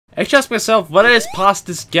I asked myself, what is past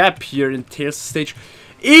this gap here in Tails stage?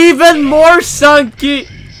 Even more Sunky!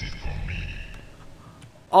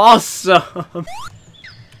 Awesome!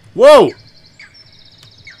 Whoa!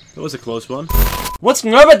 That was a close one. What's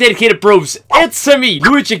going on, my dedicated bros? It's me,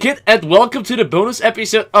 luigikid, and welcome to the bonus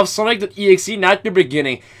episode of Sonic.exe Nightmare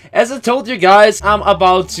Beginning. As I told you guys, I'm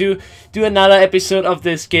about to do another episode of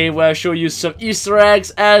this game where I show you some Easter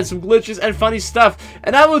eggs and some glitches and funny stuff.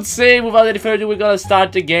 And I would say, without any further ado, we're gonna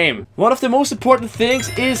start the game. One of the most important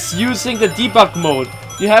things is using the debug mode.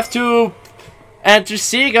 You have to enter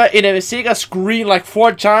Sega in a Sega screen like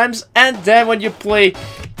 4 times, and then when you play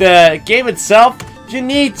the game itself, you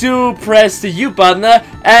need to press the U button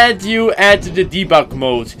and you enter the debug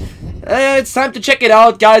mode. It's time to check it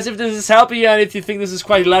out, guys. If this is helping you and if you think this is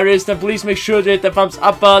quite hilarious, then please make sure to hit the thumbs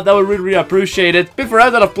up button. That would really appreciate it. Been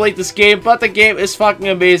forever that I've played this game, but the game is fucking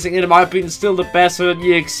amazing. In my opinion, still the best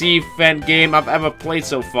Sonic.exe fan game I've ever played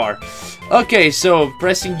so far. Okay, so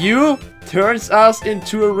pressing U turns us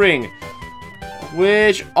into a ring,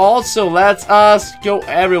 which also lets us go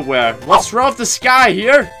everywhere. What's wrong with the sky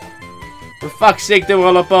here? For fuck's sake,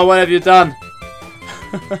 developer, what have you done?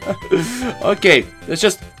 Okay, that's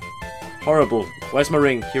just horrible. Where's my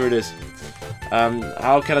ring? Here it is.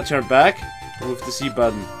 How can I turn back? Move the C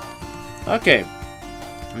button. Okay.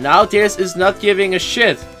 Now Tails is not giving a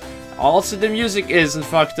shit. Also, the music isn't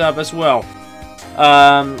fucked up as well.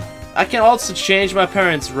 I can also change my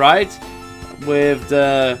parents, right? With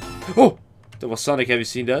the... Oh! That was Sonic, have you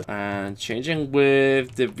seen that? And changing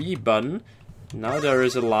with the V button. Now there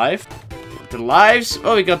is a life. The lives.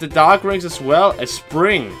 Oh, we got the dark rings as well. A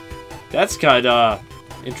spring. That's kinda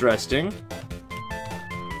interesting.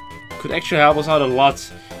 Could actually help us out a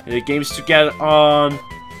lot in the games to get on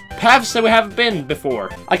paths that we haven't been before.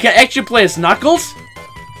 I can actually play as Knuckles?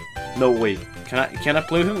 No way. Can I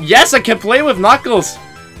play with him? Yes, I can play with Knuckles.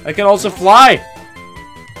 I can also fly.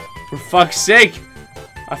 For fuck's sake.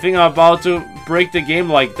 I think I'm about to break the game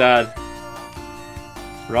like that.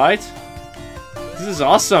 Right? This is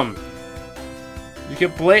awesome. You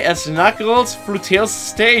can play as Knuckles through Tails'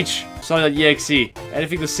 stage. Sonic.exe.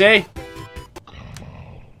 Anything to say?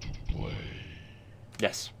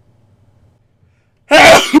 Yes.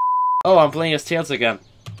 Oh, I'm playing as Tails again.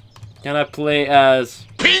 Can I play as...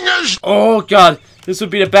 Pingas! Oh god, this would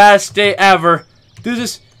be the best day ever. This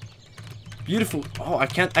is beautiful. Oh, I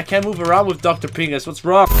can't move around with Dr. Pingas. What's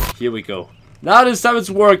wrong? Here we go. Now this time it's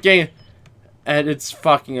working. And it's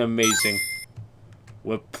fucking amazing.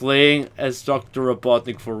 We're playing as Dr.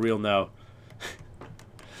 Robotnik for real now.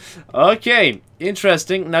 Okay,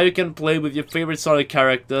 interesting. Now you can play with your favorite Sonic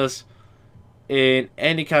characters in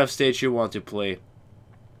any kind of stage you want to play.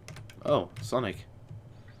 Oh, Sonic.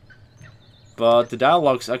 But the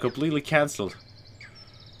dialogues are completely cancelled.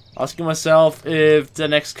 Asking myself if the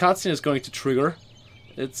next cutscene is going to trigger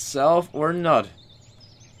itself or not.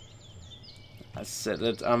 I said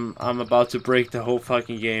that I'm about to break the whole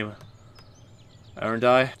fucking game. Aren't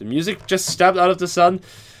I? The music just stepped out of the sun.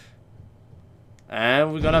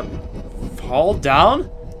 And we're gonna fall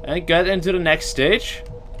down and get into the next stage.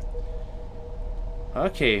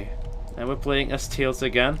 Okay. And we're playing as Tails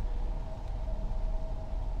again.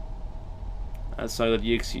 And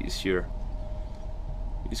Sonic.exe is here.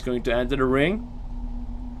 He's going to enter the ring.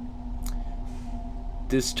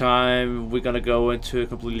 This time we're gonna go into a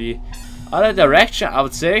completely other direction, I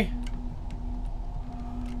would say.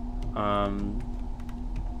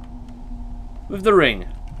 With the ring.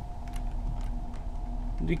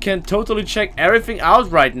 You can totally check everything out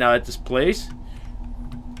right now at this place.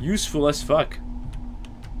 Useful as fuck.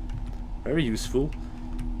 Very useful.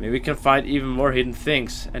 Maybe we can find even more hidden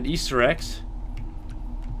things and Easter eggs.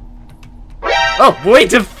 Oh,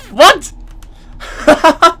 wait, what?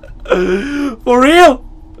 For real?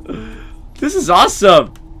 This is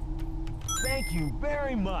awesome. Thank you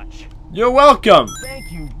very much. You're welcome. Thank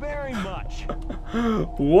you very much.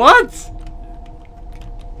 What?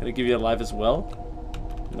 Can I give you a life as well?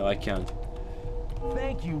 No, I can't.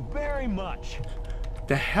 Thank you very much.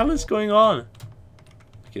 The hell is going on?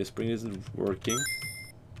 Okay, spring isn't working.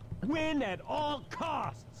 Win at all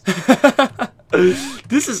costs.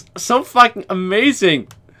 This is so fucking amazing.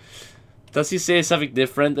 Does he say something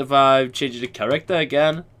different if I change the character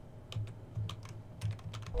again?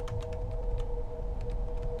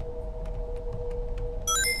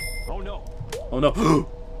 Oh no. Oh no.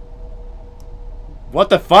 What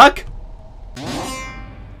the fuck?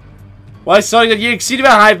 Why is Sonic.exe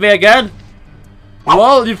behind me again?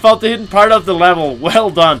 Well, you found the hidden part of the level. Well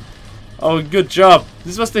done. Oh, good job.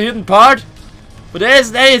 This was the hidden part? But there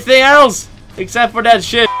isn't anything else except for that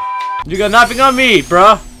shit. You got nothing on me,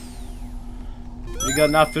 bruh. You got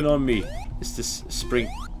nothing on me. Is this spring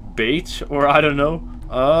bait? Or I don't know.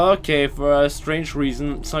 Okay, for a strange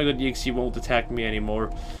reason, Sonic.exe won't attack me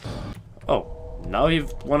anymore. Oh, now he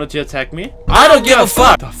wanted to attack me? I don't give a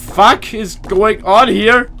fuck! The fuck is going on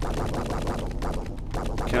here?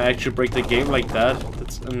 Can I actually break the game like that?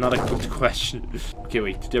 That's another good question. Okay,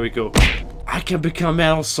 wait, there we go. I can become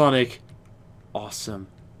Metal Sonic. Awesome.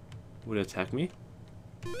 Would it attack me?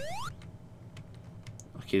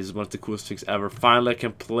 Okay, this is one of the coolest things ever. Finally, I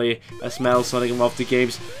can play as Metal Sonic in one of the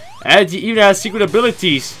games. And he even has secret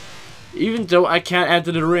abilities. Even though I can't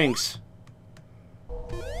enter the rings.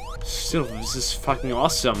 Still, this is fucking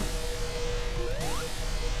awesome.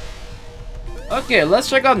 Okay, let's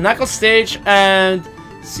check out Knuckles stage and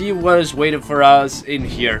see what is waiting for us in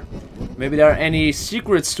here. Maybe there are any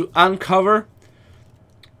secrets to uncover.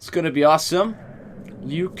 It's gonna be awesome.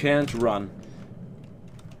 You can't run.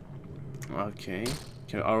 Okay.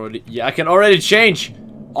 I can already change.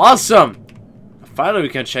 Awesome. Finally, we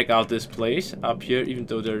can check out this place up here, even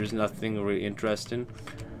though there is nothing really interesting.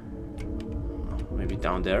 Maybe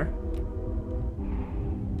down there.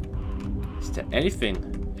 Is there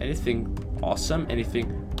anything awesome?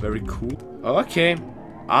 Anything very cool? Okay.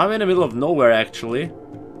 I'm in the middle of nowhere, actually.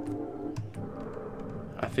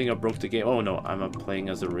 I think I broke the game. Oh no, I'm playing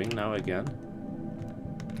as a ring now again.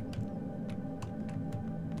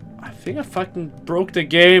 I think I fucking broke the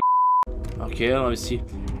game. Okay, let me see.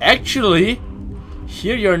 Actually,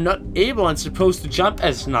 here you're not able and supposed to jump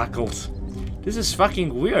as Knuckles. This is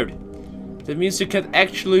fucking weird. That means you can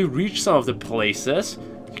actually reach some of the places.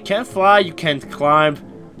 You can't fly, you can't climb.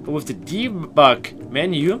 But with the debug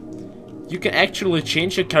menu, you can actually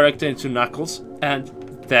change your character into Knuckles. And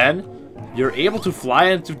then you're able to fly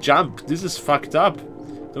and to jump. This is fucked up.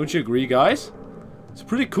 Don't you agree, guys? It's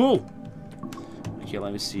pretty cool. Okay,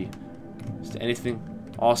 let me see. Is there anything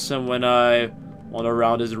awesome when I wander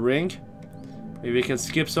around this ring? Maybe we can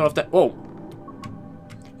skip some of that. Oh!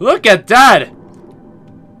 Look at that!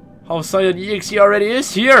 How Sonic.exe already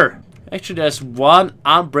is here! Actually, there's one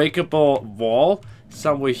unbreakable wall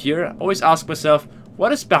somewhere here. I always ask myself,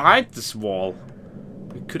 what is behind this wall?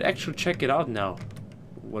 We could actually check it out now.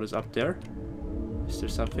 What is up there? Is there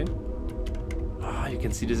something? Ah, you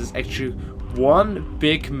can see this is actually one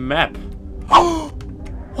big map. Oh!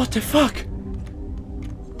 What the fuck?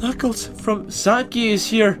 Knuckles from Sunky is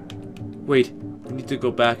here. Wait, we need to go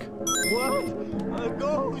back. What? A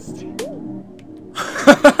ghost?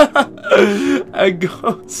 A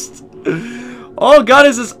ghost. Oh god,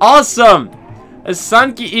 this is awesome. A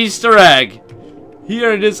Sunky Easter egg.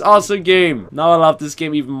 Here in this awesome game. Now I love this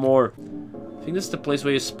game even more. I think this is the place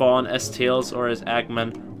where you spawn as Tails or as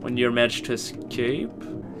Eggman when you're managed to escape.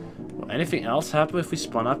 Will anything else happen if we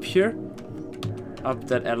spawn up here? Up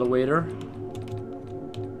that elevator?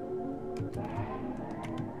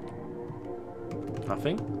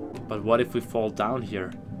 Nothing? But what if we fall down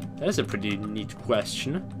here? That is a pretty neat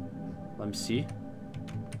question. Let me see.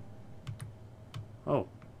 Oh.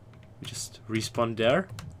 We just respawn there?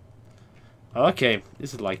 Okay,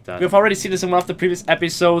 this is like that. We've already seen this in one of the previous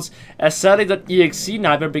episodes. A Sonic.exe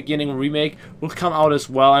Nightmare Beginning remake will come out as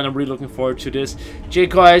well, and I'm really looking forward to this.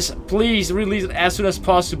 Guys, please release it as soon as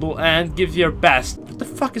possible and give your best. What the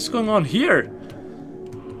fuck is going on here?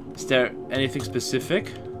 Is there anything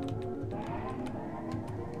specific?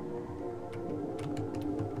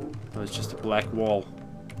 Oh, it's just a black wall.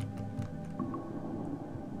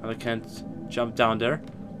 And I can't jump down there.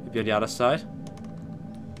 Maybe on the other side.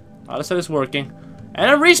 Other side is working. And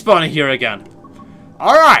I'm respawning here again.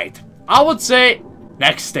 Alright. I would say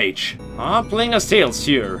next stage. I'm playing as Tails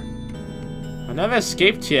here. I never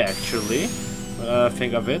escaped here actually.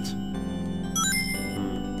 Think of it.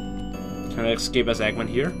 Can I escape as Eggman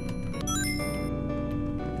here?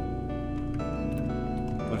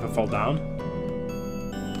 What if I fall down?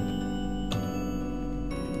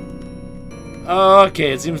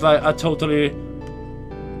 Okay, it seems like I totally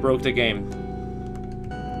broke the game.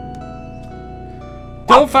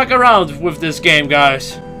 Don't fuck around with this game,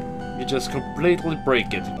 guys. You just completely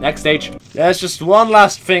break it. Next stage. There's just one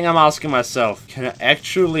last thing I'm asking myself. Can I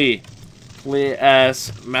actually play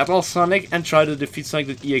as Metal Sonic and try to defeat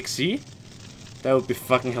Sonic.exe? That would be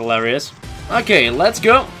fucking hilarious. Okay, let's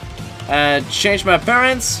go. And change my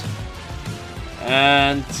appearance.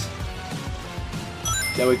 And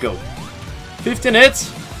there we go. 15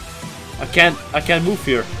 hits. I can't move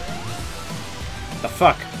here. The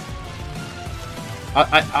fuck?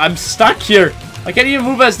 I'm stuck here. I can't even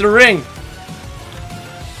move as the ring.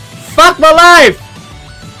 Fuck my life!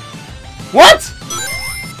 What?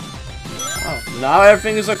 Oh, now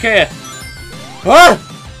everything is okay. Huh?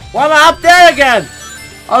 Why am I up there again?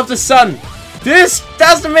 Out of the sun. This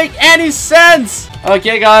doesn't make any sense.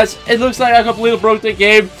 Okay, guys, it looks like I completely broke the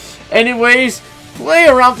game. Anyways, play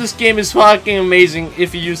around this game is fucking amazing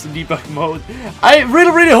if you use the debug mode. I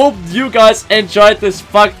really hope you guys enjoyed this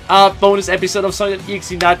fucked up bonus episode of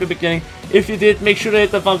Sonic.exe Nightmare Beginning. If you did, make sure to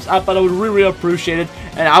hit the thumbs up, but I would really appreciate it.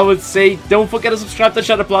 And I would say, don't forget to subscribe to the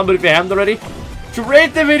channel, but if you haven't already, to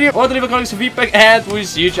rate the video or to leave a comment for feedback, and we'll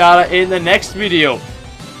see each other in the next video.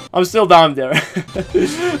 I'm still down there.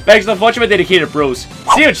 Thanks for watching, my dedicated bros.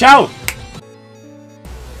 See you, ciao!